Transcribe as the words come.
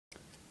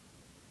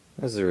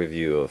This is a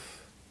review of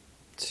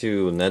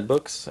two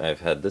netbooks.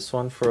 I've had this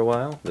one for a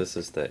while. This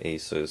is the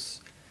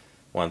Asus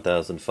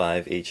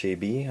 1005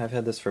 HAB. I've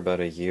had this for about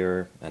a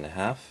year and a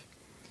half.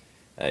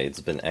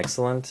 It's been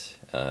excellent.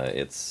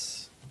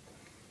 It's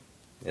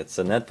a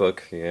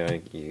netbook.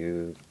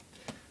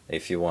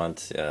 If you want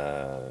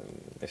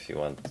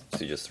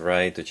to just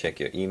write, to check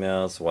your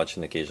emails, watch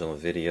an occasional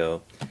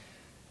video,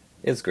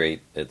 it's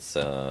great.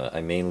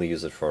 I mainly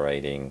use it for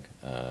writing.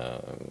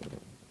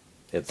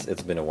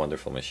 It's been a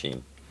wonderful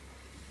machine.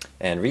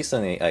 And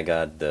recently I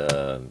got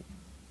the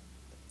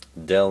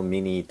Dell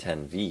Mini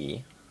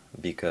 10V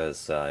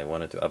because I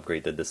wanted to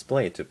upgrade the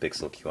display to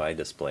Pixel QI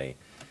display,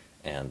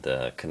 and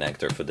the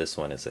connector for this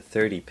one is a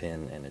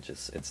 30-pin and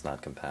it's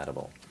not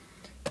compatible.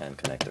 And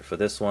connector for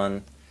this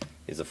one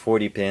is a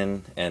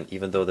 40-pin, and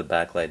even though the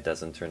backlight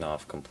doesn't turn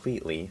off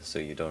completely, so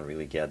you don't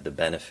really get the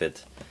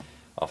benefit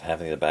of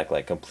having the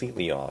backlight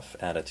completely off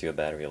added to your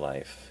battery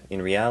life.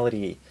 In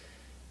reality,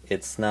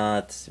 it's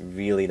not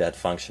really that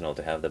functional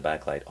to have the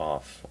backlight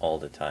off all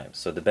the time.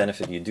 So the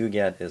benefit you do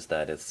get is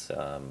that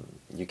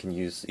you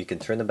can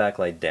turn the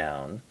backlight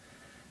down.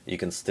 You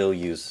can still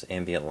use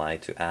ambient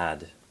light to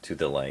add to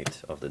the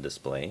light of the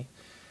display,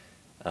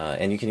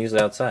 and you can use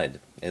it outside.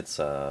 It's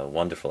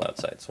wonderful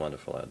outside. It's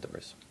wonderful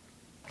outdoors.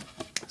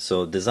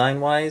 So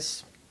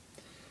design-wise,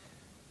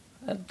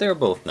 they're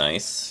both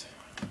nice.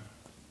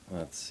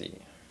 Let's see.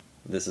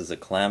 This is a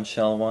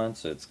clamshell one,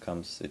 so it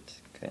kind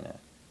of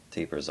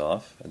tapers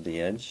off at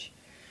the edge.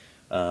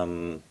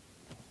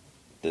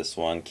 This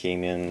one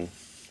came in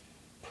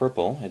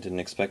purple. I didn't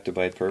expect to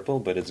buy it purple,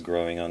 but it's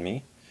growing on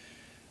me.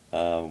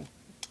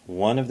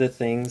 One of the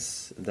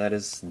things that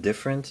is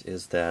different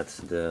is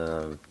that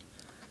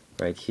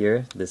right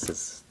here, this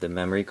is the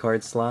memory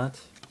card slot.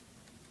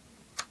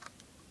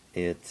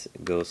 It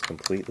goes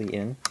completely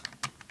in.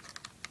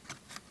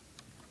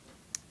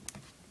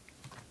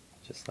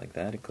 Just like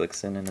that. It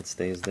clicks in and it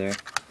stays there.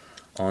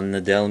 On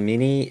the Dell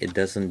Mini, it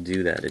doesn't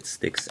do that. It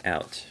sticks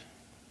out,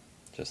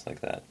 just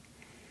like that.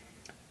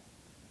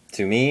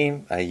 To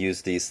me, I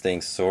use these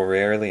things so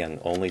rarely and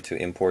only to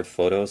import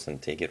photos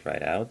and take it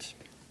right out.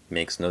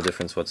 Makes no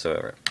difference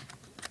whatsoever.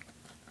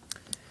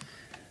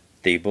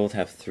 They both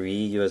have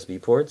 3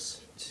 USB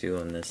ports, 2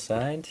 on this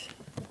side,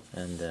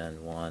 and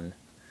then 1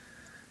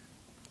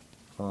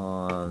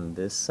 on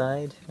this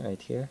side,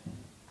 right here.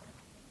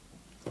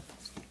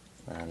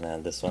 And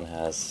then this one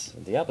has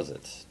the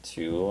opposite,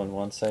 2 on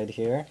one side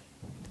here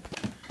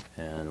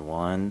and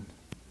 1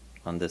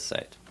 on this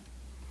side.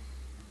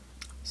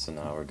 So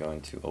now we're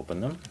going to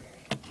open them.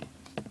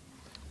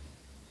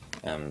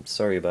 I'm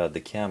sorry about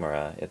the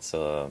camera, it's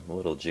a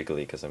little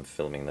jiggly because I'm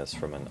filming this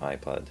from an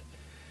iPod.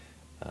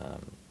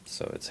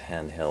 So it's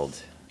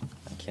handheld,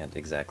 I can't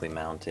exactly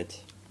mount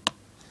it.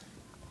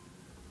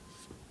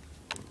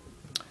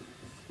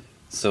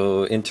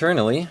 So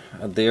internally,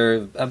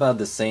 they're about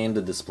the same.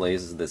 The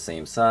displays is the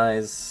same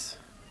size.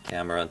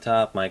 Camera on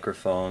top,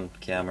 microphone,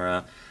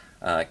 camera.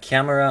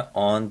 Camera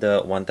on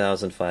the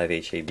 1005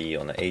 HAB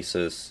on the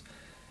Asus,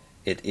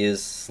 it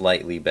is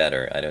slightly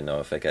better. I don't know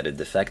if I got a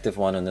defective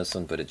one on this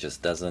one, but it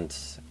just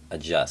doesn't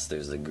adjust.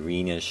 There's a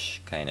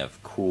greenish kind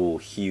of cool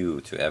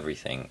hue to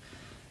everything,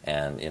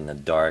 and in a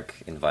dark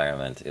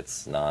environment,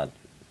 it's not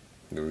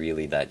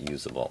really that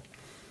usable.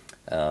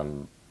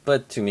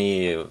 But to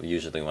me,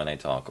 usually when I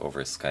talk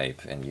over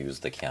Skype and use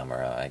the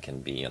camera, I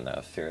can be in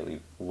a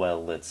fairly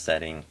well-lit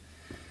setting.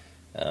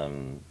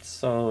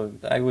 So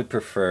I would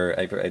prefer,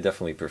 I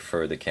definitely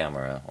prefer the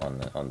camera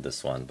on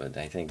this one, but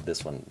I think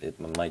this one, it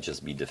might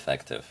just be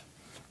defective.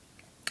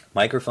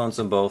 Microphones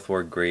on both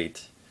work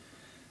great.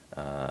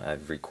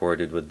 I've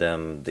recorded with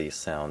them, they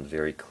sound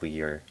very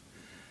clear.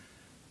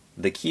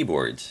 The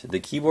keyboard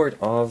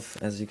of,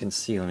 as you can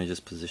see, let me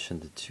just position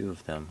the two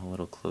of them a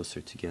little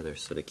closer together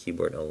so the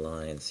keyboard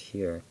aligns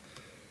here.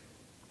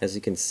 As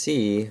you can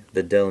see,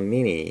 the Dell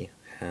Mini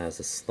has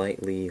a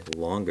slightly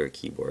longer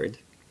keyboard.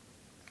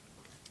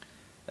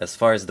 As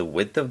far as the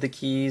width of the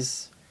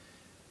keys,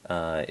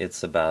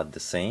 it's about the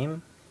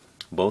same.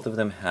 Both of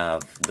them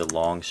have the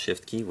long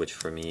shift key, which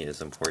for me is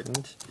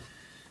important,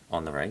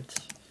 on the right.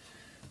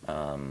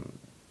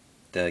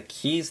 The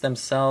keys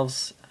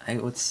themselves,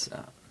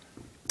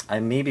 I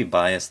may be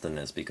biased in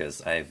this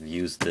because I've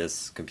used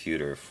this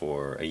computer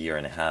for a year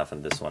and a half,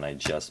 and this one I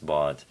just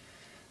bought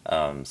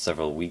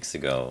several weeks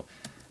ago.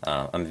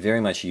 I'm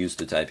very much used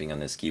to typing on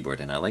this keyboard,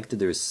 and I like that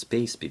there's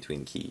space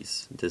between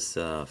keys. This,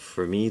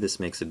 for me, this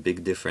makes a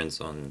big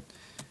difference on,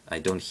 I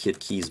don't hit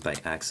keys by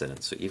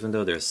accident. So even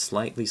though they're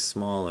slightly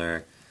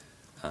smaller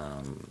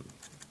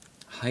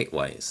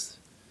height-wise,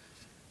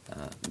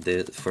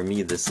 for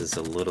me this is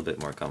a little bit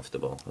more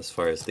comfortable. As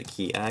far as the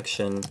key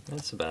action,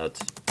 it's about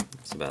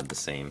the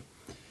same.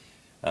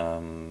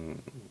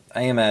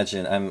 I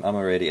imagine, I'm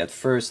already, at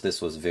first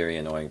this was very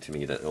annoying to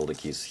me that all the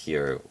keys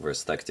here were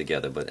stuck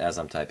together, but as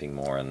I'm typing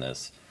more on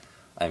this,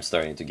 I'm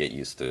starting to get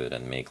used to it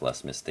and make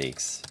less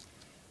mistakes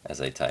as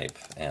I type,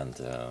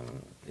 and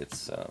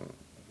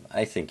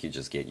I think you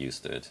just get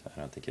used to it. I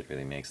don't think it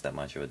really makes that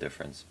much of a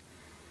difference.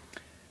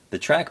 The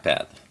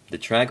trackpad.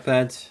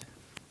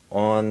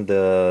 on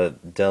the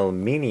Dell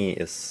Mini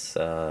is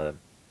I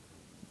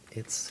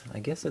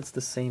guess it's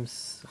the same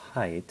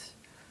height,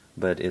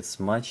 but it's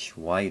much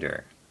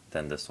wider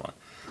than this one.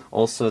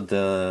 Also,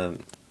 the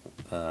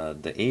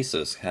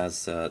Asus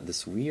has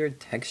this weird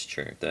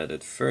texture that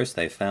at first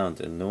I found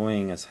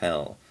annoying as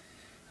hell,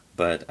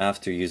 but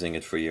after using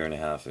it for a year and a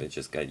half, it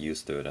just got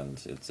used to it,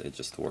 and it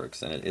just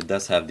works. And it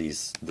does have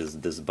this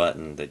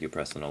button that you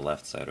press on the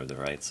left side or the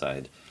right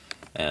side,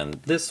 and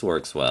this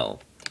works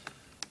well.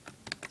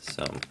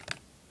 So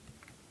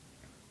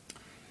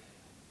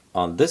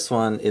on this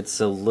one,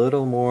 it's a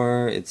little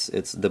more, it's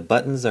the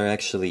buttons are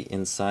actually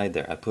inside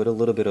there. I put a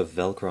little bit of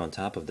Velcro on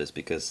top of this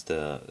because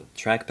the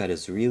trackpad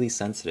is really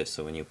sensitive,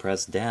 so when you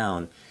press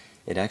down,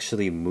 it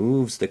actually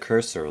moves the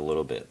cursor a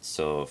little bit.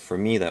 So for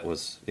me, that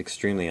was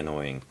extremely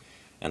annoying.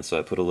 And so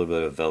I put a little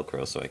bit of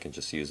Velcro so I can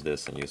just use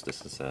this and use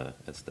this as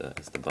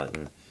the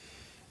button.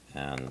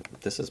 And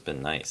this has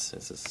been nice.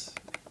 This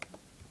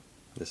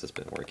has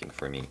been working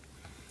for me.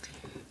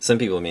 Some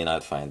people may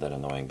not find that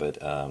annoying,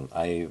 but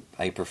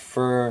I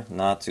prefer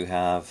not to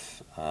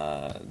have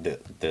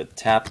the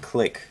tap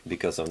click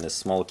because on this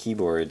small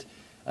keyboard,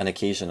 and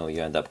occasionally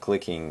you end up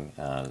clicking,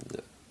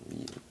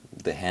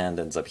 the hand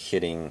ends up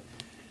hitting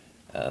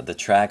the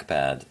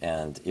trackpad,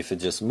 and if it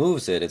just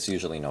moves it, it's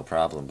usually no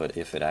problem, but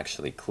if it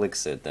actually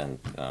clicks it, then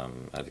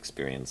I've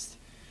experienced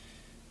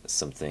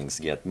some things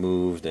get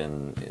moved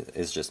and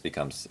it just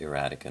becomes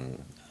erratic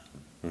and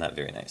not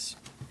very nice.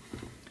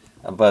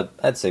 But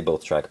I'd say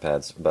both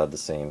trackpads about the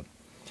same.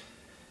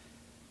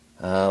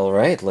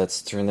 Alright, let's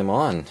turn them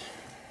on.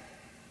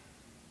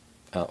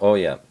 Oh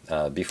yeah,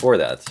 before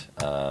that,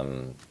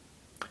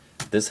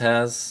 this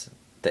has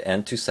the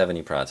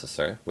N270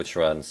 processor, which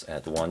runs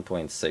at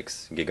 1.6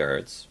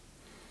 gigahertz.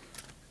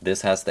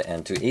 This has the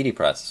N280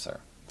 processor,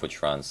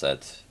 which runs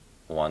at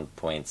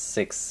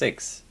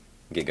 1.66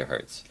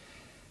 gigahertz.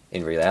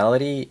 In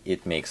reality,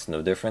 it makes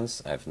no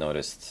difference. I've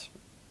noticed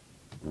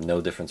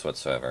no difference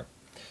whatsoever.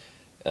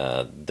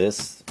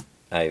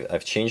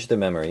 I've changed the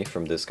memory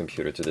from this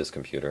computer to this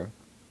computer.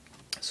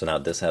 So now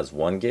this has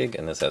 1 gig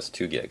and this has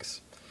 2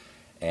 gigs.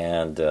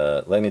 And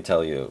let me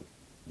tell you,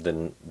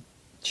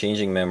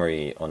 changing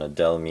memory on a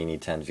Dell Mini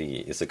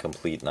 10V is a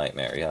complete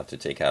nightmare. You have to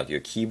take out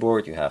your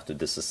keyboard, you have to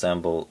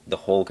disassemble the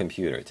whole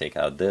computer. Take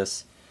out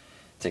this,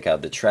 take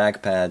out the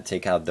trackpad,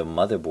 take out the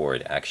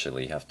motherboard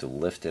actually. You have to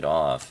lift it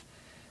off.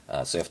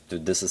 So you have to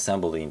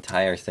disassemble the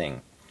entire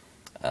thing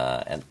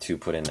and to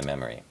put in the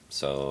memory.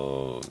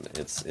 So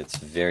it's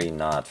very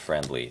not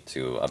friendly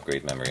to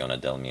upgrade memory on a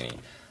Dell Mini.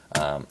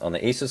 On the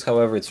Asus,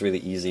 however, it's really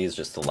easy. It's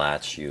just a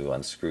latch. You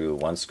unscrew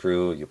one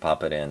screw, you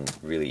pop it in,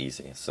 really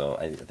easy. So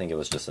I think it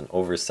was just an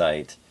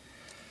oversight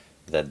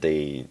that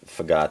they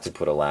forgot to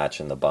put a latch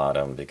in the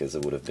bottom because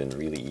it would have been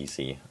really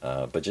easy.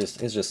 But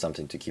it's just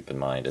something to keep in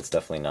mind. It's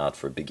definitely not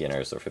for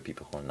beginners or for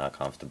people who are not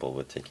comfortable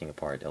with taking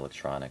apart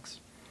electronics.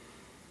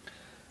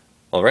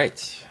 All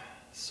right,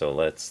 so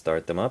let's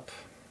start them up.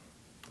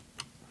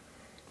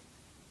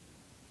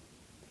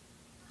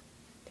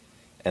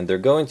 And they're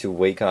going to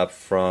wake up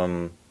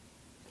from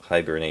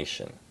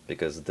hibernation,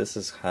 because this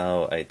is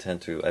how I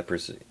tend to,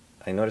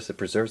 I notice it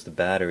preserves the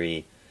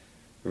battery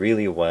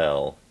really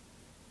well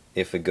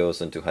if it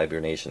goes into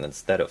hibernation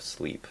instead of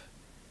sleep.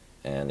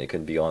 And it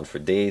can be on for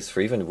days,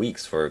 for even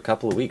weeks, for a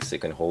couple of weeks it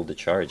can hold the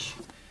charge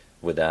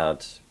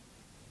without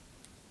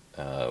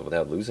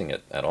losing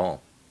it at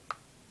all.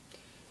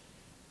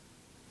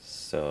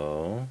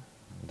 So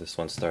this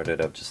one started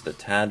up just a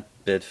tad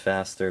bit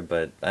faster,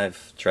 but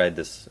I've tried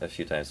this a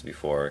few times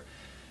before.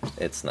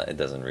 It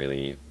doesn't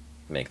really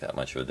make that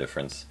much of a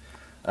difference.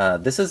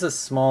 This is a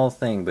small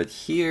thing, but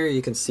here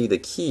you can see the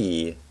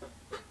key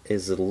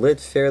is lit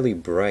fairly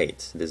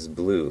bright, this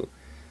blue.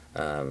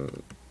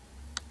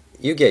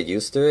 You get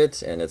used to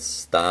it and it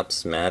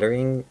stops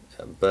mattering,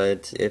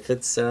 but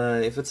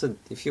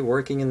if you're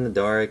working in the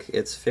dark,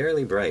 it's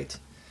fairly bright.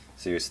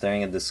 So you're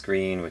staring at the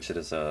screen, which it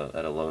is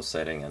at a low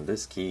setting, and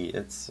this key,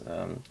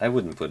 I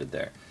wouldn't put it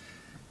there,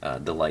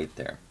 the light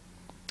there.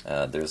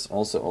 There's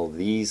also all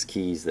these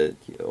keys,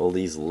 all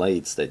these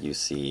lights that you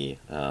see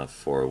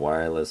for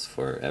wireless,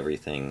 for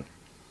everything.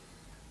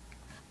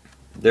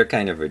 They're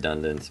kind of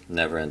redundant,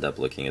 never end up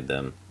looking at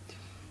them.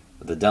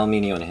 The Dell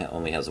Mini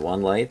only has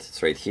one light.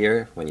 It's right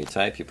here. When you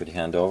type, you put your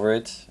hand over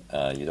it.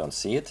 You don't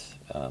see it.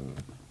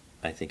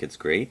 I think it's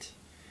great.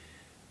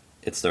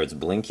 It starts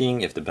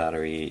blinking if the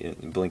battery,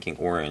 blinking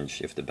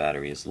orange if the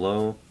battery is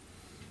low.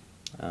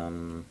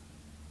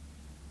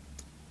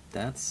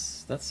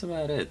 That's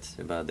about it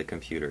about the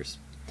computers.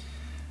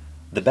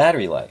 The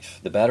battery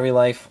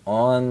life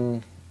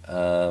on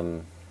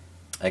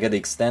I got the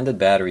extended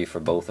battery for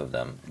both of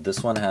them.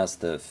 This one has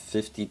the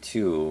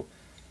 52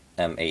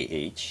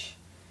 mAh,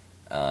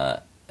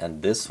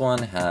 and this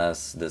one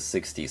has the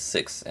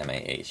 66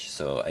 mAh.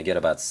 So I get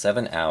about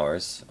 7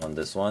 hours on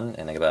this one,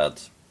 and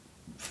about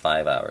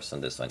 5 hours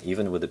on this one,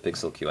 even with the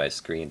Pixel QI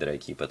screen that I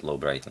keep at low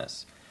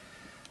brightness.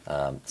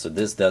 So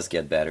this does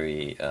get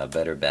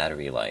better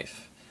battery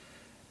life.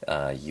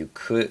 You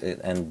could,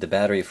 and the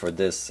battery for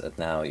this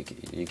now you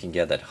can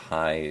get that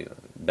high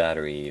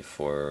battery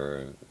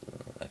for,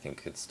 I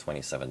think it's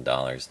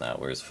 $27 now.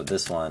 Whereas for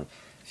this one,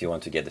 if you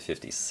want to get the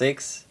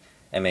 56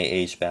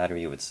 mAh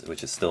battery,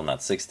 which is still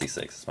not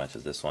 66 as much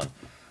as this one,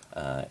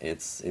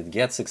 it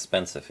gets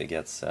expensive. It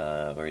gets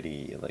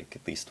already like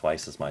at least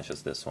twice as much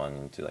as this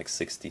one, to like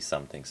 60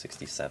 something,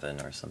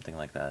 67 or something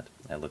like that.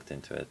 I looked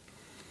into it.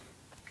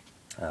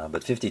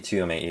 But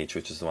 52 mAh,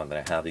 which is the one that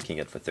I have, you can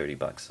get for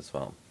 $30 as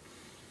well.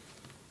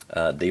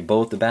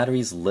 The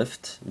batteries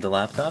lift the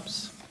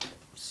laptops,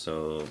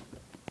 so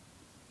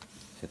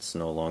it's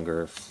no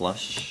longer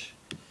flush.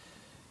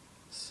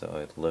 So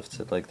it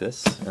lifts it like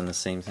this, and the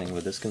same thing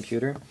with this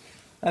computer.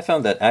 I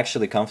found that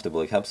actually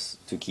comfortable. It helps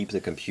to keep the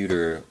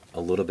computer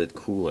a little bit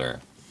cooler,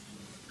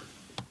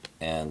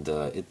 and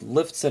it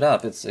lifts it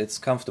up. It's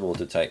comfortable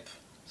to type,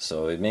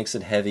 so it makes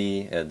it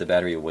heavy. The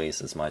battery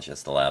weighs as much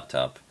as the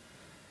laptop,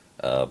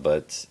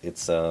 but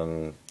it's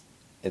not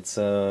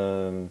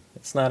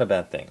a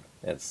bad thing.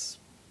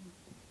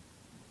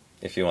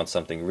 If you want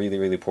something really,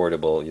 really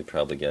portable, you'd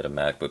probably get a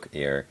MacBook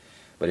Air.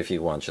 But if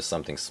you want just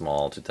something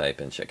small to type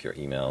and check your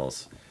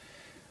emails,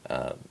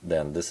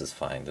 then this is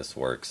fine. This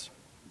works.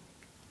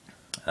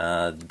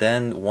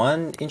 Then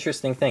one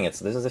interesting thing,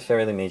 this is a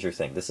fairly major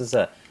thing. This is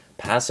a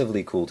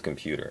passively cooled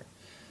computer.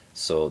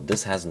 So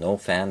this has no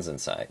fans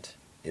inside.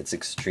 It's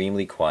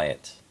extremely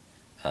quiet.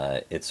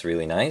 It's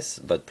really nice,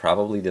 but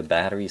probably the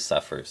battery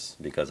suffers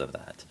because of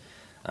that.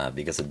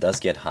 Because it does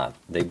get hot.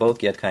 They both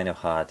get kind of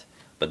hot,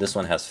 but this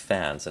one has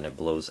fans and it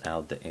blows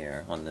out the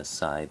air on this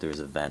side. There's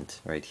a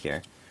vent right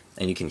here,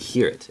 and you can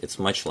hear it. It's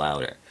much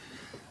louder.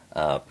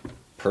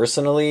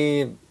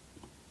 Personally,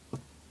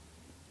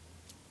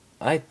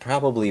 I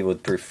probably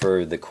would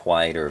prefer the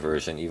quieter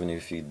version, even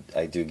if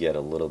I do get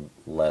a little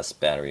less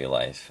battery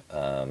life.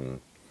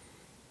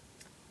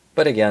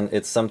 But again,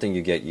 it's something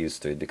you get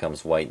used to. It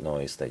becomes white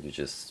noise that you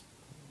just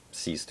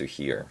cease to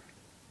hear.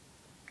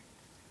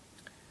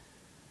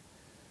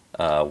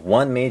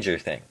 One major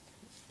thing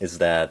is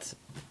that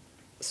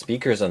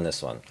speakers on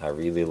this one are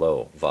really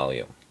low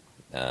volume.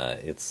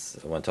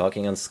 When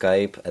talking on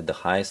Skype at the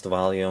highest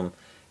volume,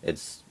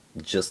 it's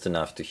just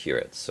enough to hear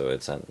it. So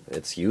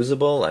it's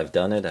usable. I've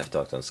done it. I've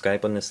talked on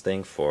Skype on this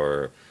thing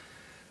for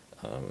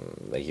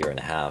a year and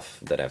a half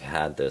that I've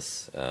had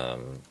this.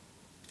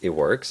 It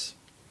works,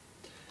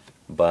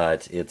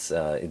 but it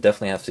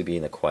definitely has to be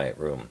in a quiet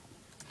room.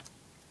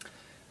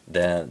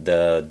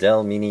 The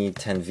Dell Mini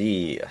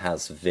 10V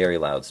has very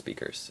loud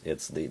speakers.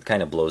 It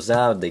kind of blows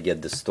out, they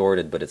get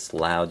distorted, but it's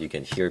loud, you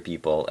can hear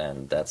people,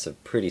 and that's a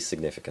pretty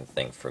significant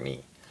thing for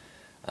me.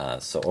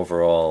 So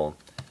overall,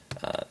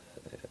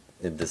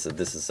 it's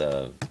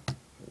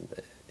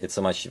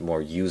a much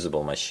more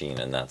usable machine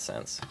in that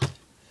sense.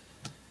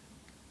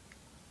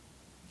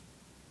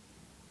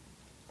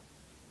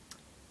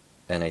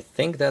 And I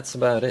think that's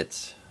about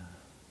it.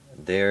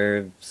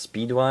 They're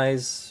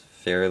speed-wise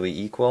fairly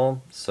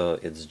equal, so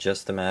it's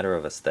just a matter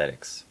of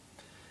aesthetics.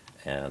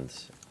 And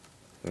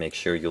make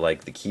sure you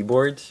like the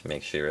keyboard,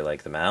 make sure you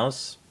like the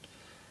mouse.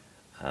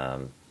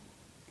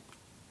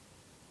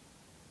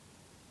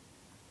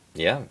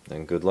 Yeah,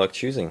 and good luck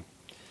choosing.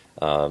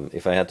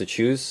 If I had to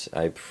choose,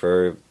 I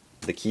prefer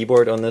the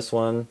keyboard on this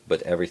one,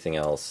 but everything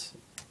else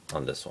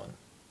on this one.